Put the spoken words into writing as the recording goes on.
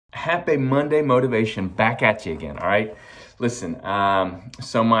Happy Monday motivation back at you again, all right? Listen,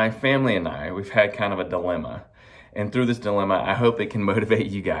 so my family and I, we've had kind of a dilemma. And through this dilemma, I hope it can motivate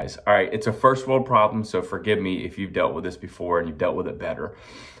you guys. All right, it's a first world problem, so forgive me if you've dealt with this before and you've dealt with it better.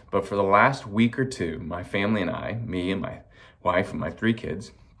 But for the last week or two, my family and I, me and my wife and my 3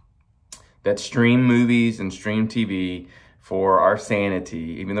 kids, that stream movies and stream TV for our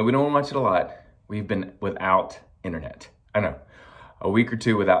sanity, even though we don't watch it a lot, we've been without internet. I know. A week or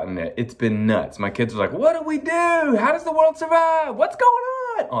two without internet. It's been nuts. My kids are like, what do we do? How does the world survive? What's going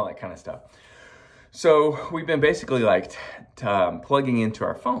on? All that kind of stuff. So we've been basically like plugging into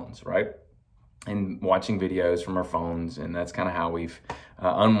our phones, right? And watching videos from our phones. And that's kind of how we've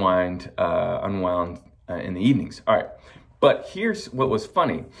unwound in the evenings. All right. But here's what was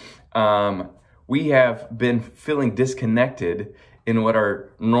funny. We have been feeling disconnected in what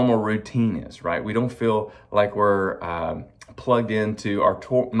our normal routine is, right? We don't feel like we're plugged into our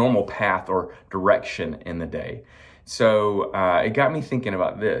normal path or direction in the day. So it got me thinking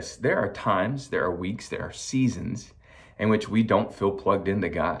about this. There are times, there are weeks, there are seasons in which we don't feel plugged into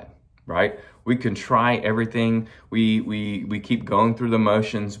God, right? We can try everything. We keep going through the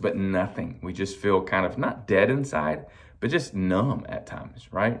motions, but nothing. We just feel kind of not dead inside, but just numb at times,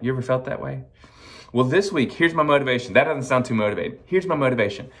 right? You ever felt that way? Well, this week, here's my motivation. That doesn't sound too motivating. Here's my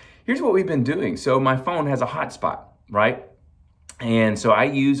motivation. Here's what we've been doing. So my phone has a hotspot, right? And so I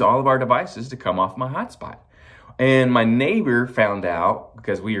use all of our devices to come off my hotspot. And my neighbor found out,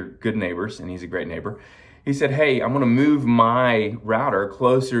 because we are good neighbors and he's a great neighbor, he said, hey, I'm going to move my router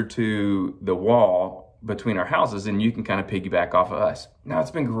closer to the wall between our houses and you can kind of piggyback off of us. Now, it's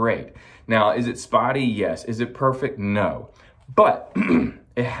been great. Now, is it spotty? Yes. Is it perfect? No. But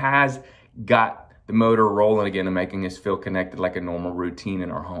it has got the motor rolling again and making us feel connected like a normal routine in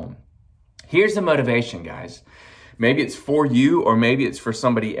our home. Here's the motivation, guys. Maybe it's for you or maybe it's for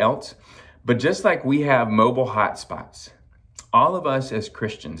somebody else. But just like we have mobile hotspots, all of us as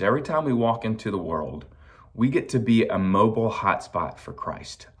Christians, every time we walk into the world, we get to be a mobile hotspot for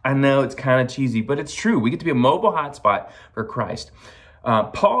Christ. I know it's kind of cheesy, but it's true. We get to be a mobile hotspot for Christ.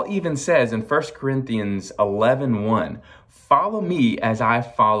 Paul even says in 1 Corinthians 11:1, follow me as I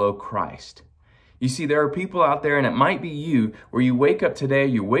follow Christ. You see, there are people out there, and it might be you, where you wake up today,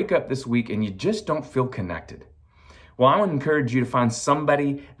 you wake up this week, and you just don't feel connected. Well, I would encourage you to find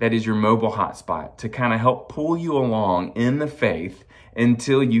somebody that is your mobile hotspot to kind of help pull you along in the faith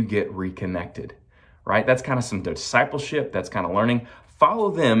until you get reconnected, right? That's kind of some discipleship. That's kind of learning. Follow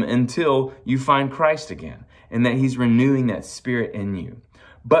them until you find Christ again and that he's renewing that spirit in you.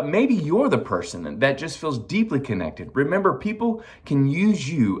 But maybe you're the person that just feels deeply connected. Remember, people can use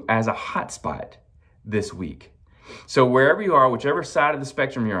you as a hotspot this week. So wherever you are, whichever side of the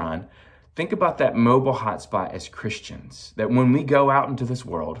spectrum you're on, think about that mobile hotspot as Christians, that when we go out into this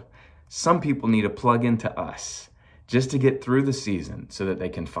world, some people need to plug into us just to get through the season so that they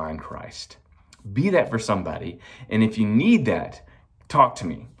can find Christ. Be that for somebody. And if you need that, talk to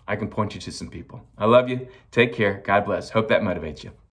me. I can point you to some people. I love you. Take care. God bless. Hope that motivates you.